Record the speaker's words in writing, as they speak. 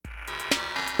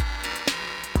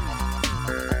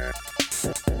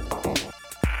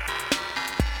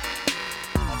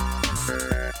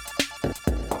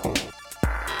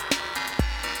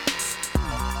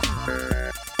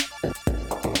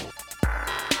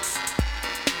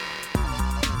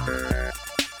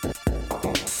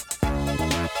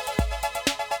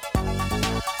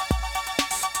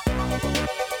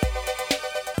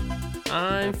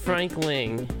Frank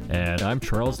Ling. And I'm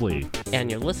Charles Lee.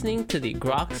 And you're listening to the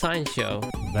Grok Science Show.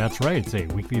 That's right, it's a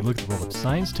weekly look at the world of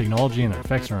science, technology, and their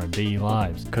effects on our daily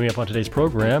lives. Coming up on today's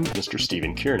program, Mr.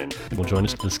 Stephen Kiernan will join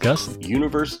us to discuss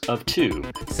Universe of Two.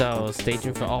 So stay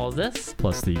tuned for all of this.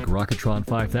 Plus the Grokatron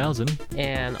 5000.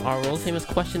 And our world-famous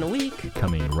question a week.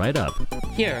 Coming right up.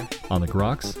 Here. On the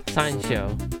Groks Science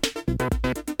Show.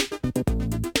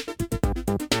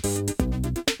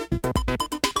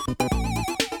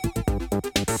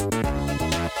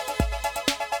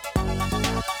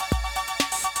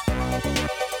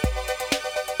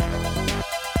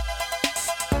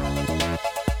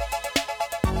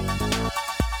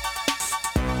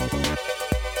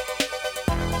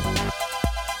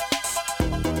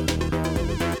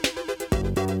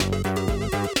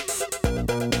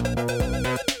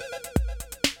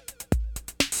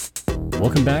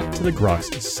 Welcome back to the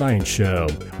Groks Science Show.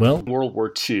 Well, World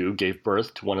War II gave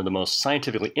birth to one of the most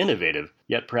scientifically innovative,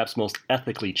 yet perhaps most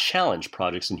ethically challenged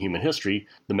projects in human history,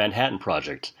 the Manhattan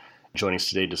Project. Joining us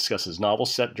today to discuss his novel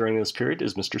set during this period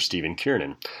is Mr. Stephen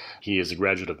Kiernan. He is a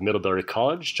graduate of Middlebury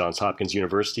College, Johns Hopkins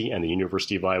University, and the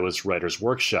University of Iowa's Writers'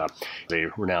 Workshop. He's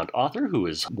a renowned author who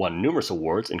has won numerous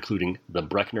awards, including the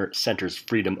Brechner Center's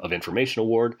Freedom of Information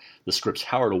Award, the Scripps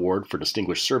Howard Award for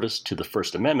Distinguished Service to the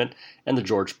First Amendment, and the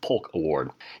George Polk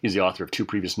Award. He's the author of two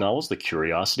previous novels, The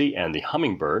Curiosity and The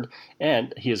Hummingbird,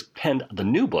 and he has penned the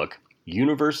new book,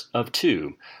 Universe of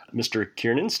Two. Mr.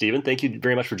 Kiernan, Stephen, thank you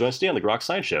very much for joining us today on the Grok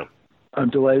Science Show. I'm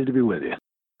delighted to be with you.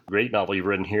 Great novel you've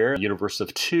written here, Universe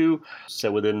of Two,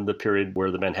 set within the period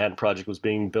where the Manhattan Project was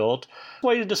being built.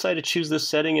 Why did you decide to choose this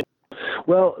setting?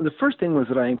 Well, the first thing was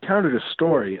that I encountered a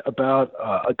story about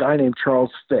a guy named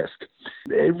Charles Fisk.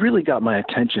 It really got my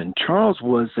attention. Charles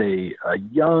was a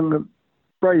young,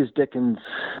 bright as Dickens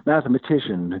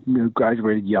mathematician who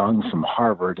graduated young from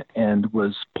Harvard and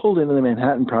was pulled into the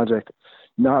Manhattan Project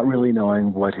not really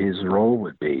knowing what his role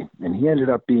would be. And he ended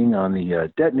up being on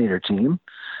the detonator team,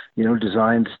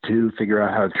 designed to figure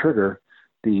out how to trigger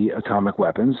the atomic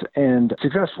weapons, and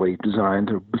successfully designed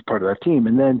as part of that team.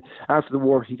 And then after the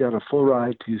war, he got a full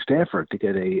ride to Stanford to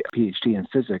get a PhD in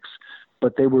physics,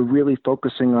 but they were really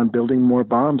focusing on building more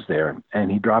bombs there.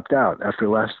 And he dropped out after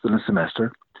less than a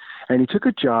semester. And he took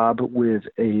a job with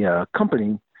a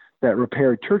company that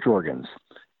repaired church organs.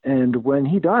 And when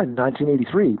he died in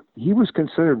 1983, he was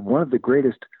considered one of the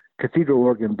greatest cathedral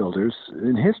organ builders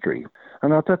in history.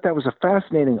 And I thought that was a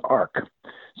fascinating arc.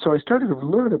 So I started to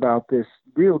learn about this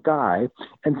real guy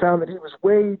and found that he was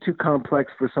way too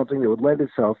complex for something that would lend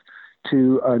itself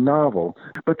to a novel,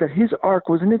 but that his arc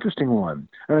was an interesting one.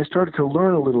 And I started to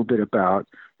learn a little bit about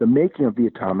the making of the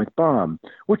atomic bomb,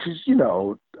 which is,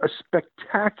 a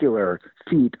spectacular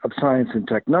feat of science and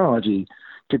technology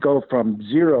to go from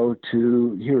zero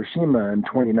to Hiroshima in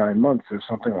 29 months or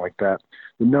something like that.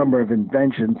 The number of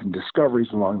inventions and discoveries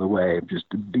along the way, just,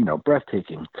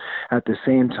 breathtaking. At the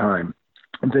same time,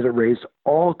 that it raised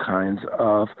all kinds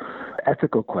of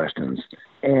ethical questions.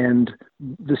 And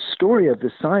the story of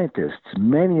the scientists,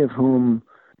 many of whom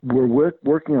were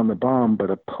working on the bomb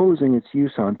but opposing its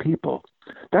use on people,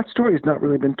 that story has not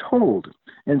really been told.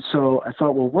 And so I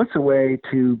thought, well, what's a way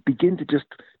to begin to just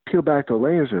peel back the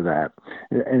layers of that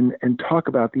and talk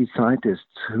about these scientists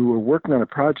who were working on a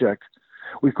project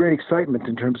with great excitement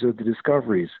in terms of the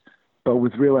discoveries, but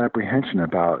with real apprehension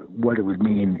about what it would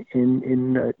mean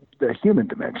in the human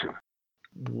dimension.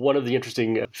 One of the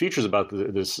interesting features about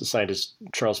this scientist,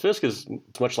 Charles Fisk, is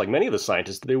much like many of the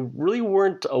scientists, they really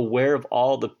weren't aware of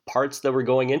all the parts that were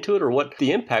going into it or what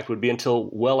the impact would be until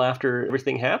well after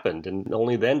everything happened. And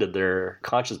only then did their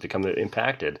conscience become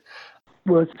impacted.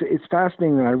 Well, it's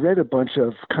fascinating that I read a bunch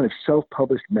of kind of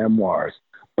self-published memoirs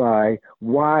by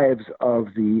wives of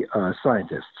the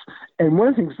scientists. And one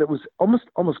of the things that was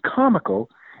almost comical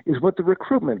is what the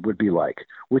recruitment would be like,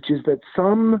 which is that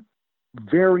some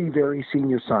very, very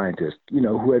senior scientist,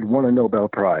 who had won a Nobel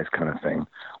Prize kind of thing,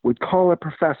 would call a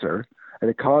professor at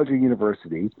a college or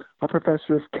university, a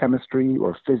professor of chemistry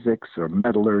or physics or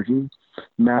metallurgy,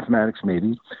 mathematics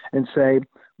maybe, and say,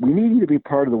 we need you to be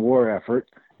part of the war effort.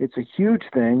 It's a huge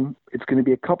thing. It's going to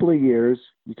be a couple of years.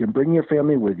 You can bring your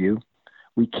family with you.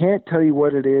 We can't tell you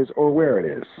what it is or where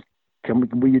it is.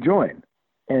 Will you join?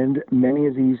 And many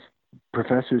of these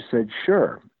professors said,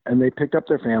 sure. And they picked up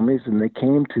their families and they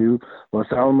came to Los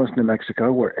Alamos, New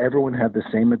Mexico, where everyone had the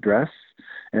same address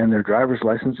and their driver's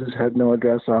licenses had no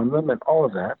address on them and all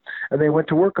of that. And they went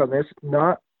to work on this,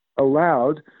 not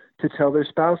allowed to tell their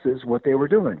spouses what they were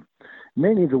doing.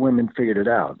 Many of the women figured it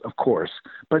out, of course,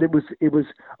 but it was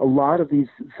a lot of these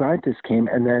scientists came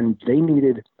and then they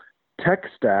needed tech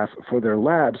staff for their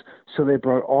labs, so they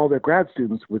brought all their grad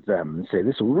students with them and say,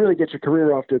 this will really get your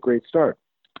career off to a great start.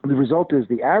 The result is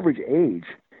the average age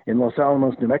in Los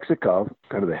Alamos, New Mexico,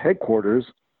 kind of the headquarters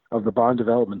of the Bond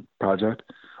Development Project,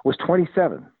 was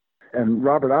 27. And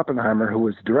Robert Oppenheimer, who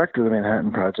was director of the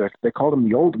Manhattan Project, they called him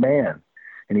the old man,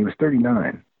 and he was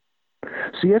 39.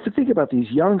 So you have to think about these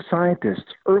young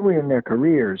scientists early in their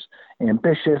careers,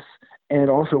 ambitious, and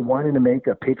also wanting to make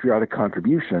a patriotic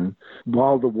contribution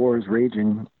while the war is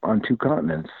raging on two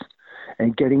continents,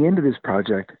 and getting into this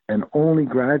project and only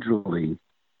gradually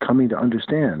coming to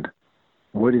understand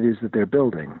what it is that they're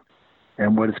building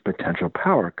and what its potential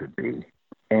power could be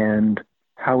and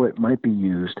how it might be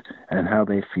used and how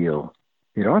they feel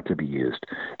it ought to be used.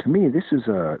 To me, this is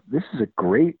a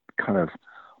great kind of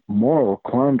moral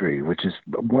quandary, which is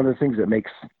one of the things that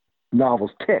makes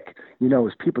novels tick,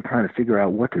 is people trying to figure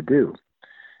out what to do.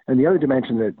 And the other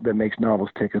dimension that makes novels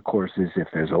tick, of course, is if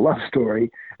there's a love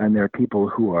story and there are people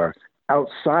who are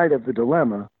outside of the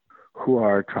dilemma who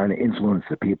are trying to influence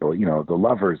the people, the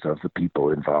lovers of the people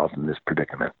involved in this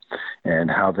predicament, and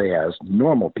how they, as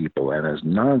normal people and as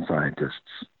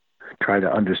non-scientists, try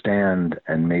to understand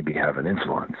and maybe have an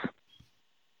influence.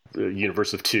 The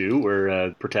universe of two, where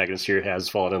the protagonist here has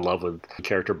fallen in love with the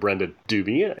character Brenda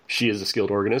Doobie. She is a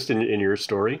skilled organist in your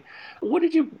story. What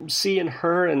did you see in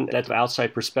her and that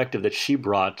outside perspective that she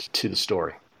brought to the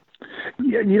story?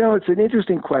 Yeah, it's an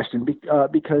interesting question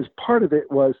because part of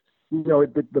it was,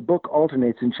 the book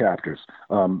alternates in chapters.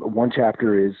 One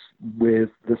chapter is with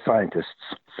the scientists.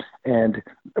 And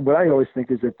what I always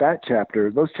think is that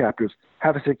those chapters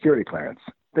have a security clearance.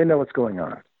 They know what's going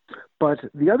on. But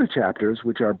the other chapters,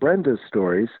 which are Brenda's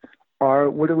stories, are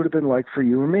what it would have been like for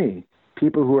you or me,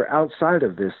 people who are outside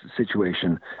of this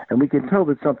situation. And we can tell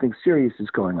that something serious is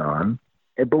going on,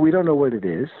 but we don't know what it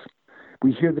is.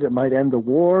 We hear that it might end the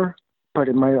war, but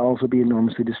it might also be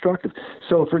enormously destructive.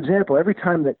 So, for example, every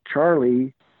time that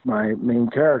Charlie, my main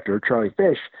character, Charlie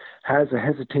Fish, has a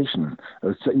hesitation,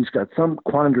 he's got some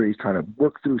quandary he's trying to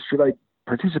work through, should I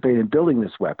participate in building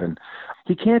this weapon?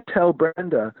 He can't tell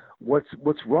Brenda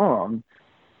what's wrong,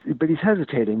 but he's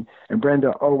hesitating, and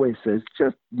Brenda always says,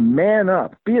 just man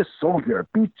up, be a soldier,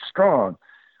 be strong,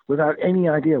 without any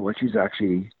idea what she's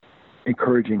actually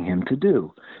encouraging him to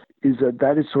do.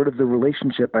 That is sort of the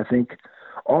relationship, I think,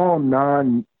 all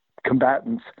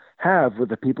non-combatants have with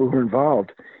the people who are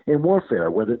involved in warfare.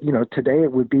 Whether, today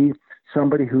it would be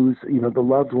somebody who's, the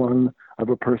loved one of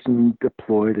a person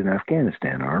deployed in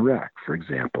Afghanistan or Iraq, for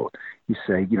example. You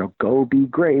say, go be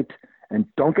great and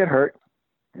don't get hurt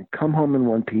and come home in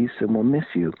one piece and we'll miss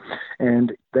you.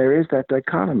 And there is that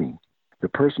dichotomy, the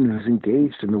person who's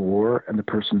engaged in the war and the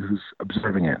person who's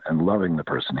observing it and loving the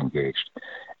person engaged.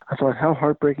 I thought, how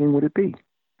heartbreaking would it be?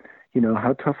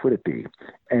 How tough would it be?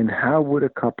 And how would a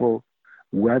couple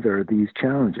weather these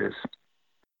challenges?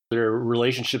 Their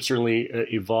relationship certainly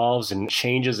evolves and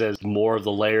changes as more of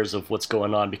the layers of what's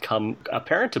going on become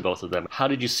apparent to both of them. How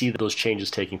did you see those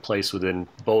changes taking place within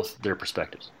both their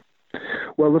perspectives?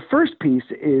 Well, the first piece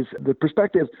is the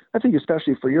perspective, I think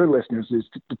especially for your listeners, is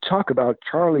to talk about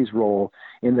Charlie's role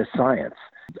in the science.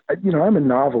 I'm a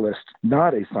novelist,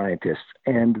 not a scientist,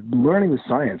 and learning the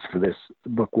science for this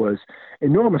book was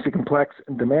enormously complex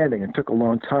and demanding and took a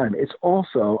long time. It's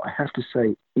also, I have to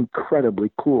say,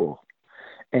 incredibly cool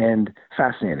and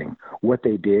fascinating what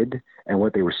they did and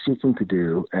what they were seeking to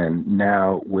do, and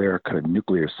now where kind of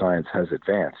nuclear science has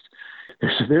advanced.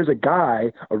 There's a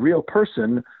guy, a real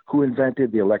person, who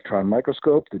invented the electron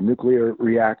microscope, the nuclear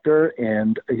reactor,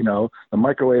 and, the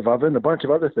microwave oven, a bunch of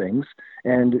other things.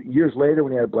 And years later,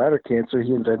 when he had bladder cancer,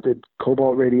 he invented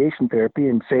cobalt radiation therapy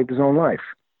and saved his own life.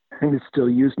 And it's still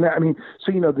used now.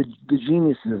 The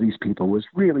geniuses of these people was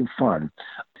really fun.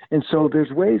 And so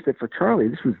there's ways that for Charlie,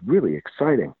 this was really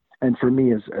exciting. And for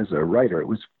me as a writer, it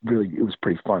was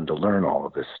pretty fun to learn all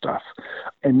of this stuff.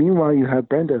 And meanwhile, you have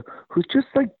Brenda, who's just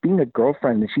like being a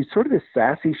girlfriend. And she's sort of this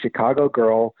sassy Chicago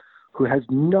girl who has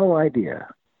no idea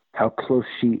how close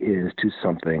she is to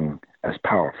something as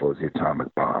powerful as the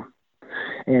atomic bomb.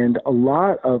 And a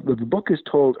lot of the book is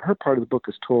told, her part of the book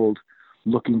is told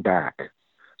looking back.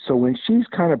 So when she's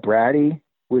kind of bratty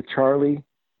with Charlie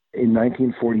in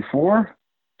 1944,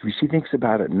 she thinks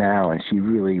about it now and she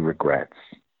really regrets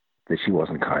that she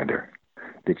wasn't kinder,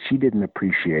 that she didn't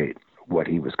appreciate what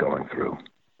he was going through.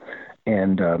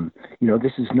 And,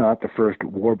 this is not the first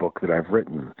war book that I've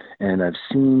written. And I've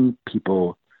seen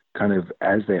people kind of,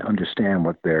 as they understand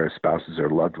what their spouses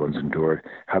or loved ones endured,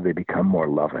 how they become more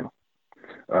loving.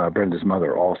 Brenda's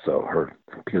mother also,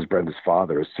 because Brenda's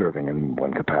father is serving in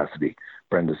one capacity,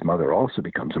 Brenda's mother also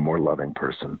becomes a more loving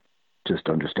person, just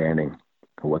understanding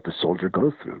what the soldier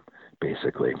goes through,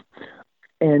 basically.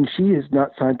 And she is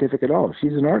not scientific at all.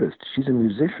 She's an artist. She's a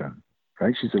musician,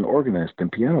 right? She's an organist and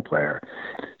piano player.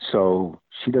 So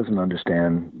she doesn't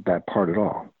understand that part at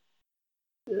all.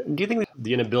 Do you think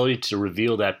the inability to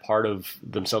reveal that part of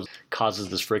themselves causes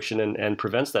this friction and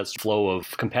prevents that flow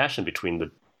of compassion between the...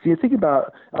 So you think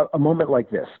about a moment like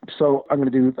this. So I'm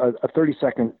going to do a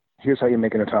 30-second, here's how you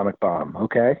make an atomic bomb,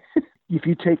 okay? If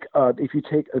you take a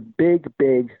big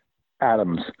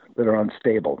atoms that are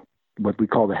unstable, what we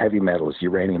call the heavy metals,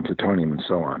 uranium, plutonium, and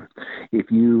so on. If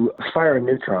you fire a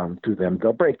neutron through them,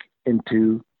 they'll break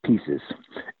into pieces.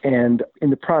 And in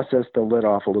the process, they'll let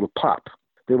off a little pop.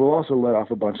 They will also let off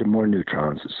a bunch of more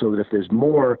neutrons, so that if there's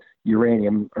more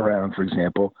uranium around, for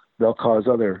example, they'll cause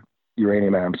other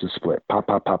uranium atoms to split. Pop,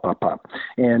 pop, pop, pop, pop.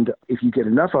 And if you get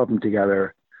enough of them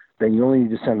together, then you only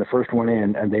need to send the first one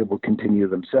in, and they will continue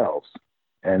themselves.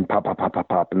 And pop, pop, pop, pop,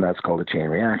 pop, and that's called a chain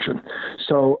reaction.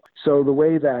 So the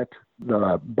way that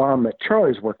the bomb that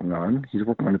Charlie's working on, he's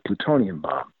working on a plutonium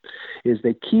bomb, is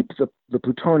they keep the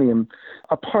plutonium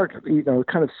apart,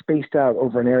 kind of spaced out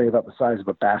over an area about the size of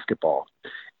a basketball.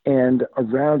 And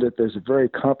around it, there's a very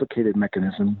complicated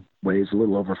mechanism, weighs a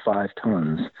little over 5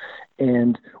 tons.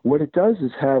 And what it does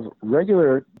is have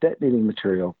regular detonating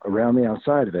material around the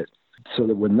outside of it, so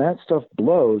that when that stuff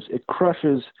blows, it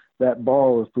crushes that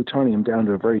ball of plutonium down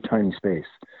to a very tiny space,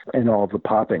 and all of the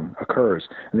popping occurs.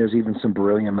 And there's even some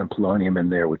beryllium and polonium in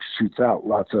there, which shoots out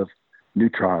lots of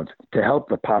neutrons to help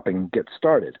the popping get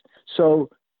started.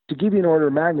 So to give you an order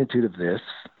of magnitude of this,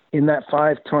 in that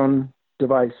 5-ton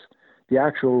device, the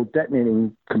actual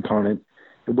detonating component,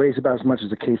 it weighs about as much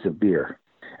as a case of beer.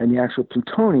 And the actual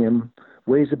plutonium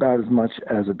weighs about as much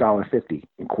as $1.50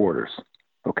 in quarters,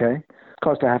 okay?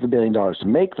 Cost $500 million to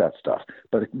make that stuff,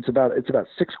 but it's about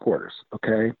 6 quarters,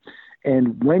 okay?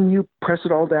 And when you press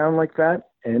it all down like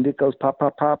that, and it goes pop,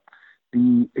 pop, pop,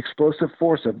 the explosive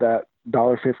force of that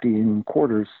 $1.50 in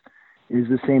quarters is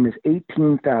the same as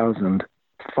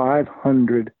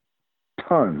 18,500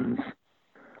 tons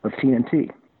of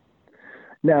TNT.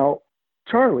 Now,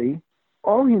 Charlie,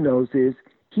 all he knows is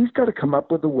he's got to come up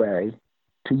with a way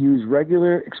to use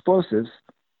regular explosives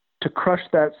to crush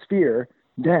that sphere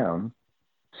down,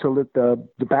 so that the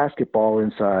basketball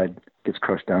inside gets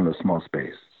crushed down to a small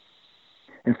space.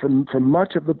 And for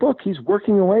much of the book, he's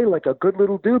working away like a good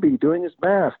little doobie, doing his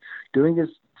math, doing his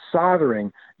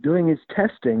soldering, doing his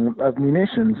testing of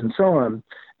munitions and so on,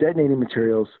 detonating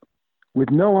materials, with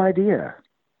no idea.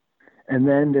 And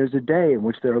then there's a day in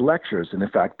which there are lectures. And in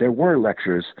fact, there were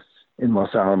lectures in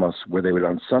Los Alamos where they would,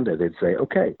 on Sunday, they'd say,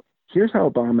 okay, here's how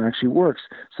a bomb actually works,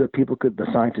 so that the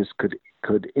scientists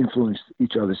could influence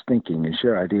each other's thinking and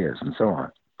share ideas and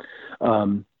so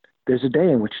on. There's a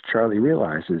day in which Charlie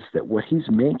realizes that what he's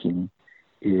making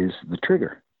is the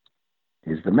trigger,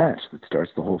 is the match that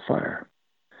starts the whole fire.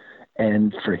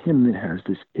 And for him, it has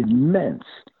this immense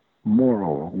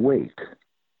moral weight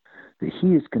that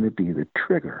he is going to be the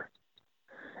trigger.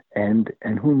 And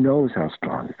who knows how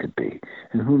strong it could be,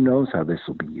 and who knows how this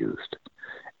will be used.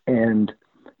 And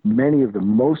many of the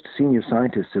most senior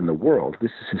scientists in the world,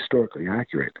 this is historically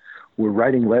accurate, were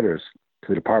writing letters to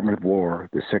the Department of War,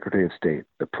 the Secretary of State,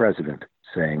 the President,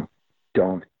 saying,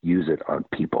 don't use it on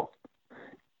people.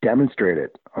 Demonstrate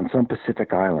it on some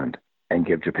Pacific island and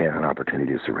give Japan an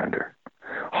opportunity to surrender.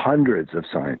 Hundreds of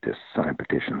scientists signed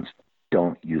petitions,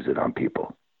 don't use it on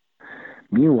people.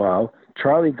 Meanwhile,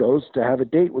 Charlie goes to have a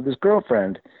date with his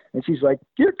girlfriend, and she's like,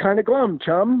 you're kind of glum,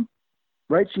 chum.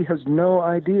 Right? She has no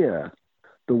idea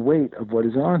the weight of what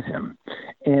is on him.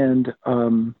 And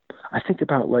I think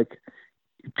about like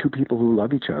two people who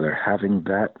love each other having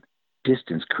that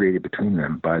distance created between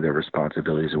them by their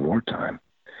responsibilities in wartime.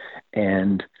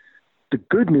 And the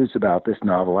good news about this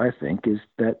novel, I think, is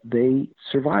that they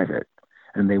survive it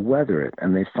and they weather it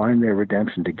and they find their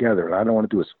redemption together. And I don't want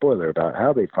to do a spoiler about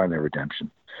how they find their redemption,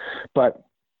 but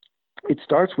it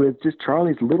starts with just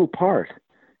Charlie's little part.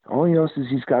 All he knows is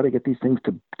he's got to get these things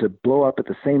to blow up at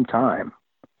the same time,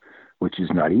 which is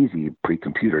not easy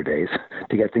pre-computer days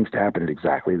to get things to happen at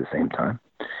exactly the same time.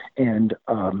 And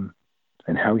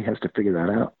how he has to figure that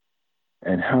out,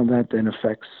 and how that then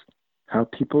affects how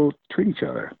people treat each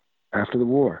other after the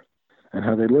war and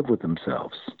how they live with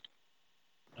themselves.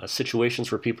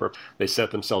 Situations where people, they set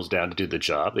themselves down to do the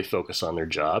job, they focus on their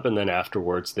job, and then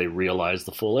afterwards they realize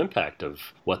the full impact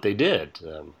of what they did.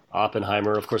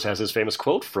 Oppenheimer, of course, has his famous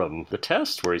quote from the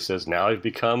test where he says, now I've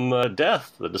become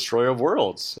death, the destroyer of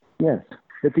worlds. Yes.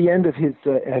 At the end of his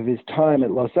time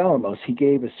at Los Alamos, he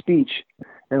gave a speech,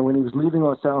 and when he was leaving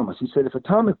Los Alamos, he said, if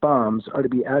atomic bombs are to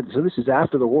be added, so this is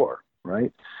after the war,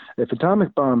 right? If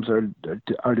atomic bombs are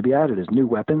to be added as new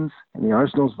weapons in the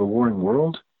arsenals of the warring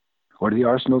world, or to the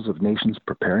arsenals of nations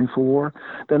preparing for war,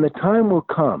 then the time will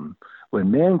come when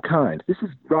mankind, this is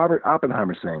Robert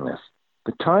Oppenheimer saying this,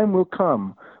 the time will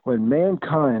come when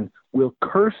mankind will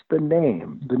curse the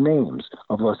names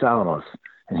of Los Alamos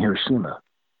and Hiroshima.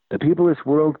 The people of this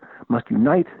world must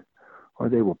unite or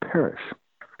they will perish.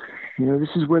 This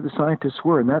is where the scientists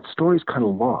were, and that story's kind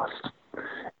of lost.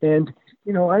 And,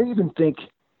 I even think,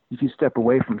 if you step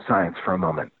away from science for a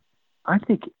moment, I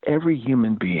think every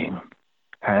human being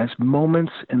has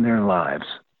moments in their lives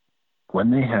when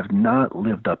they have not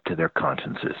lived up to their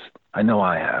consciences. I know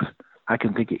I have. I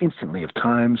can think instantly of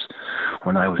times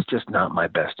when I was just not my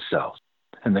best self.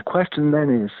 And the question then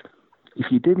is,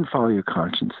 if you didn't follow your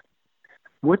conscience,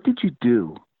 what did you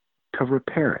do to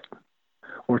repair it,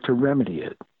 or to remedy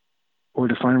it, or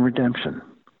to find redemption?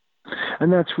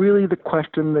 And that's really the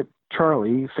question that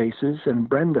Charlie faces and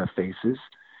Brenda faces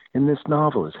in this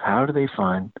novel, is how do they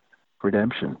find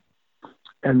redemption?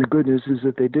 And the good news is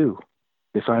that they do.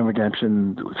 They find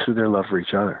redemption through their love for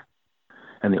each other.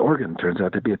 And the organ turns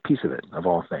out to be a piece of it, of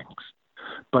all things.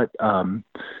 But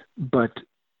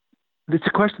it's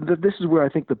a question that this is where I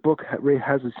think the book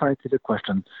has a scientific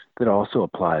question that also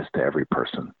applies to every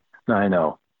person. Now, I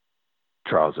know,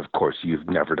 Charles, of course, you've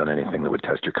never done anything that would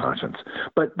test your conscience.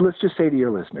 But let's just say to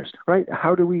your listeners, right?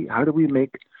 How do we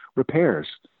make repairs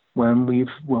when we've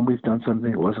done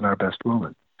something that wasn't our best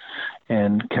moment?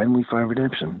 And can we find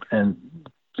redemption? And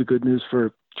the good news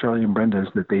for Charlie and Brenda is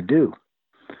that they do.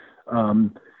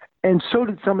 And so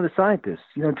did some of the scientists.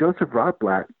 Joseph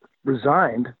Rotblat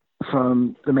resigned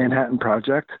from the Manhattan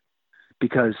Project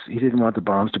because he didn't want the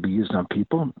bombs to be used on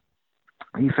people.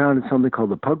 He founded something called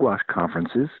the Pugwash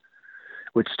Conferences,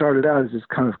 which started out as this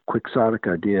kind of quixotic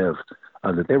idea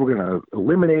of that they were going to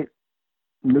eliminate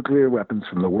nuclear weapons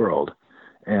from the world.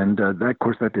 And that, of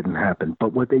course, that didn't happen.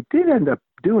 But what they did end up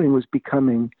doing was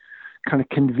becoming kind of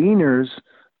conveners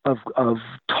of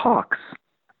talks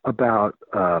about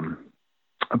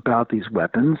these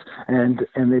weapons, and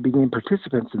they became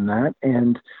participants in that,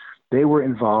 and they were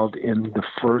involved in the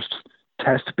first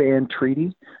test ban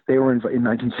treaty. They were in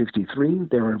 1963.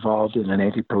 They were involved in an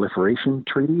anti-proliferation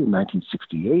treaty in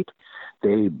 1968.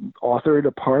 They authored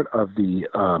a part of the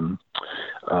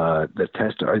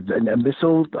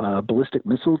ballistic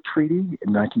missile treaty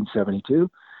in 1972,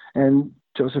 and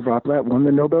Joseph Rotblat won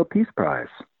the Nobel Peace Prize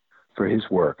for his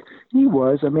work. He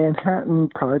was a Manhattan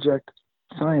Project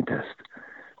scientist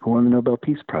who won the Nobel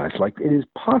Peace Prize. Like, it is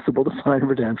possible to find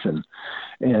redemption,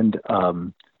 and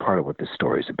part of what this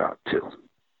story is about, too.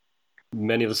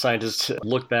 Many of the scientists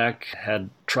look back, had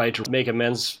tried to make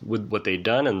amends with what they'd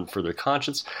done and for their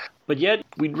conscience, but yet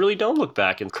we really don't look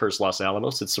back and curse Los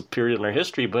Alamos. It's a period in our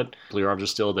history, but nuclear arms are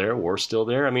still there, war's still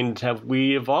there. I mean, have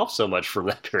we evolved so much from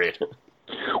that period?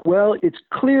 Well, it's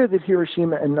clear that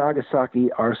Hiroshima and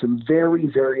Nagasaki are some very,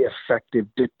 very effective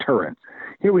deterrents.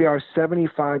 Here we are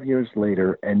 75 years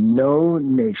later, and no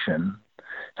nation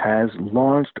has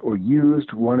launched or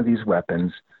used one of these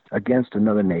weapons against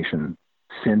another nation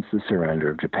since the surrender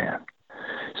of Japan.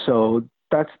 So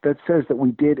that says that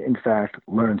we did, in fact,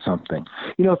 learn something.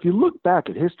 If you look back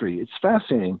at history, it's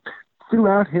fascinating.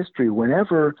 Throughout history,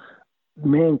 whenever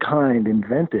mankind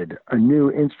invented a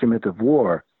new instrument of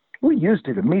war, we used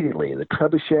it immediately. The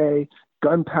trebuchet,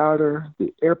 gunpowder,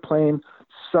 the airplane,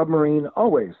 submarine,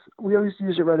 always. We always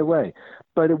used it right away.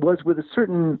 But it was with a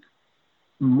certain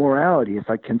morality, if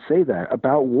I can say that,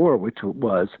 about war, which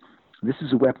was, this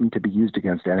is a weapon to be used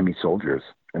against enemy soldiers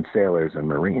and sailors and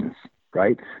Marines,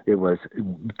 right? It was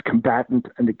combatant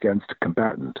and against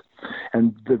combatant.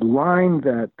 And the line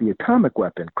that the atomic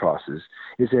weapon crosses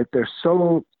is that they're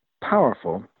so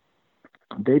powerful,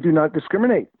 they do not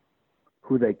discriminate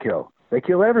who they kill. They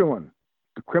kill everyone,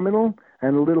 the criminal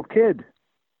and the little kid,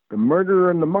 the murderer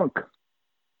and the monk.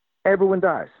 Everyone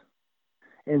dies.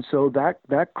 And so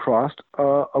that crossed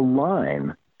a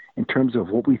line in terms of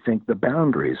what we think the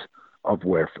boundaries of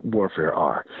warfare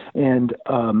are. And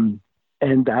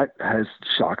that has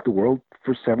shocked the world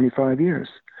for 75 years.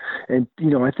 And,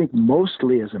 I think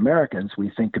mostly as Americans, we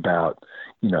think about,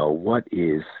 what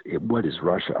is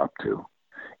Russia up to?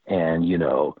 And,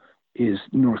 is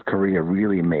North Korea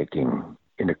really making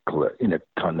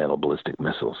intercontinental ballistic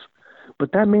missiles?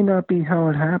 But that may not be how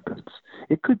it happens.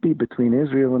 It could be between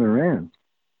Israel and Iran.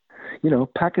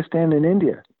 Pakistan and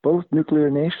India, both nuclear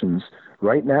nations,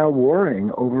 right now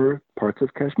warring over parts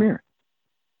of Kashmir.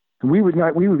 And we would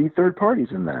be third parties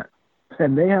in that.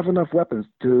 And they have enough weapons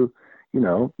to,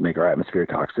 make our atmosphere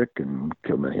toxic and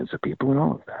kill millions of people and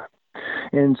all of that.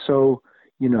 And so,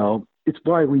 it's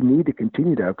why we need to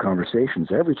continue to have conversations.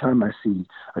 Every time I see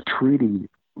a treaty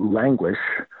languish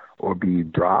or be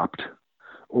dropped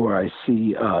or I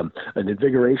see an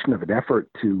invigoration of an effort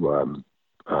to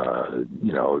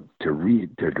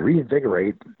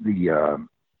reinvigorate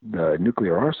the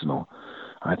nuclear arsenal,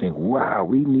 I think, wow,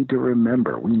 we need to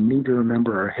remember. We need to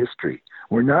remember our history.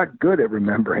 We're not good at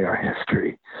remembering our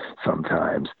history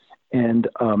sometimes, and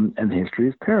the history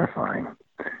is terrifying.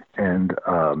 And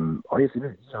all you have to do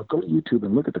is go to YouTube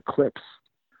and look at the clips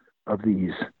of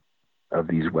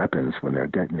these weapons when they're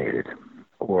detonated,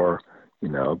 or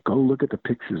go look at the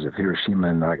pictures of Hiroshima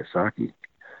and Nagasaki.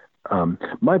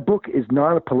 My book is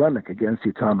not a polemic against the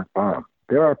atomic bomb.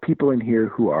 There are people in here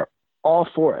who are all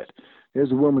for it.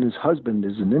 There's a woman whose husband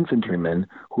is an infantryman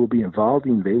who will be involved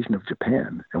in the invasion of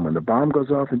Japan. And when the bomb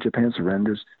goes off and Japan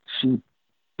surrenders, she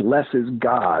blesses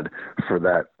God for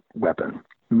that weapon.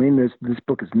 I mean, this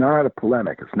book is not a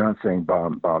polemic. It's not saying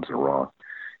bombs are wrong.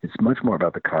 It's much more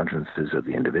about the consciences of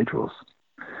the individuals.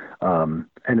 And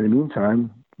in the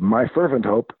meantime, my fervent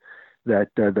hope that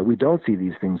we don't see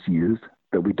these things used,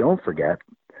 that we don't forget,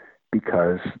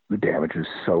 because the damage is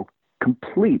so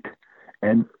complete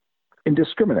and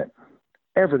indiscriminate.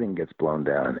 Everything gets blown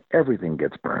down. Everything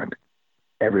gets burned.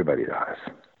 Everybody dies.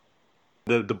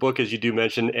 The book, as you do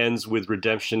mention, ends with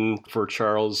redemption for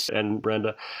Charles and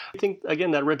Brenda. I think,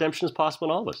 again, that redemption is possible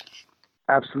in all of us.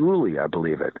 Absolutely, I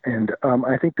believe it. And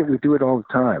I think that we do it all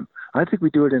the time. I think we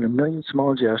do it in a million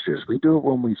small gestures. We do it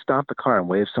when we stop the car and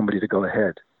wave somebody to go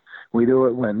ahead. We do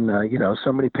it when,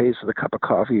 somebody pays for the cup of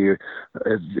coffee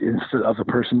instead of the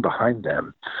person behind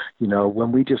them.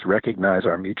 When we just recognize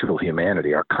our mutual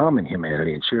humanity, our common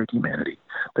humanity and shared humanity,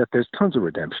 that there's tons of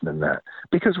redemption in that.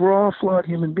 Because we're all flawed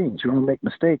human beings. We all make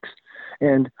mistakes.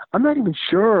 And I'm not even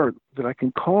sure that I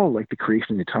can call, like, the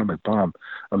creation of the atomic bomb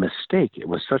a mistake. It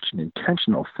was such an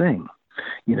intentional thing.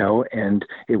 And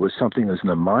it was something that was in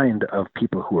the mind of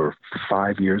people who were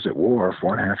 5 years at war,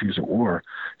 4.5 years at war,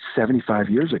 75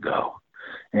 years ago.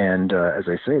 And as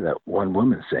I say, that one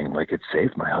woman saying, like, it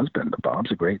saved my husband. The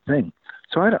bomb's a great thing.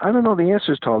 So I don't know the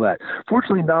answers to all that.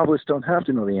 Fortunately, novelists don't have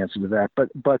to know the answer to that.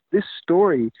 But this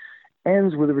story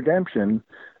ends with a redemption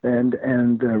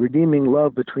and redeeming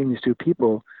love between these two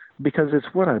people, because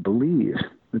it's what I believe.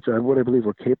 It's what I believe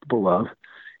we're capable of.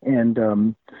 And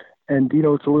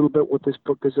it's a little bit what this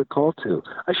book is a call to.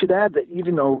 I should add that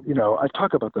even though, I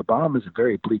talk about the bomb as a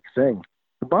very bleak thing,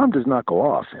 the bomb does not go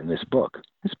off in this book.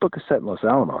 This book is set in Los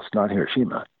Alamos, not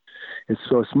Hiroshima. It's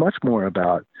much more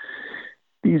about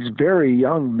these very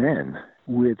young men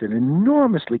with an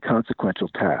enormously consequential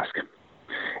task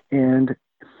and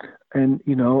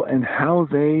how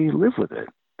they live with it.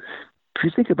 If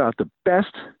you think about the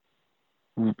best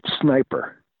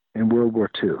sniper in World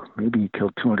War II, maybe he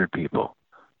killed 200 people.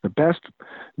 The best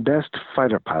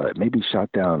fighter pilot maybe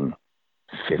shot down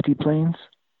 50 planes.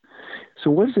 So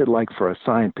what is it like for a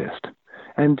scientist?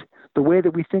 And the way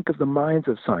that we think of the minds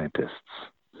of scientists,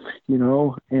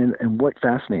 and what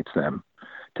fascinates them,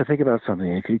 to think about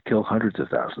something that could kill hundreds of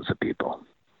thousands of people.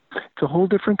 It's a whole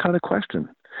different kind of question.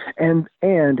 And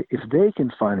if they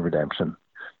can find redemption,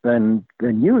 then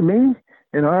you and me,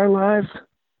 in our lives,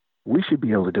 we should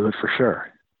be able to do it for sure.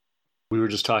 We were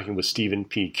just talking with Stephen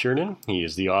P. Kiernan. He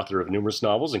is the author of numerous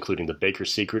novels, including The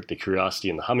Baker's Secret, The Curiosity,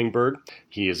 and The Hummingbird.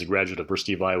 He is a graduate of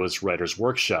University of Iowa's Writers'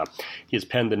 Workshop. He has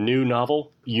penned the new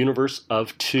novel, Universe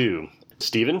of Two.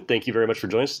 Stephen, thank you very much for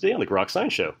joining us today on The Grok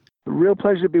Science Show. Real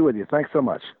pleasure to be with you. Thanks so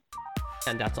much.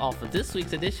 And that's all for this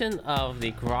week's edition of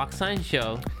the Grok Science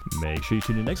Show. Make sure you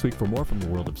tune in next week for more from the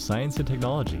world of science and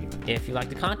technology. If you'd like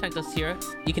to contact us here,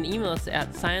 you can email us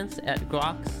at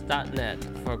science@groks.net.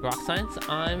 For Grok Science,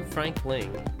 I'm Frank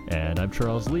Ling. And I'm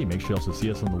Charles Lee. Make sure you also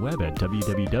see us on the web at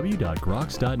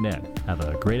www.groks.net. Have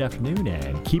a great afternoon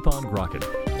and keep on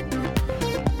grokking.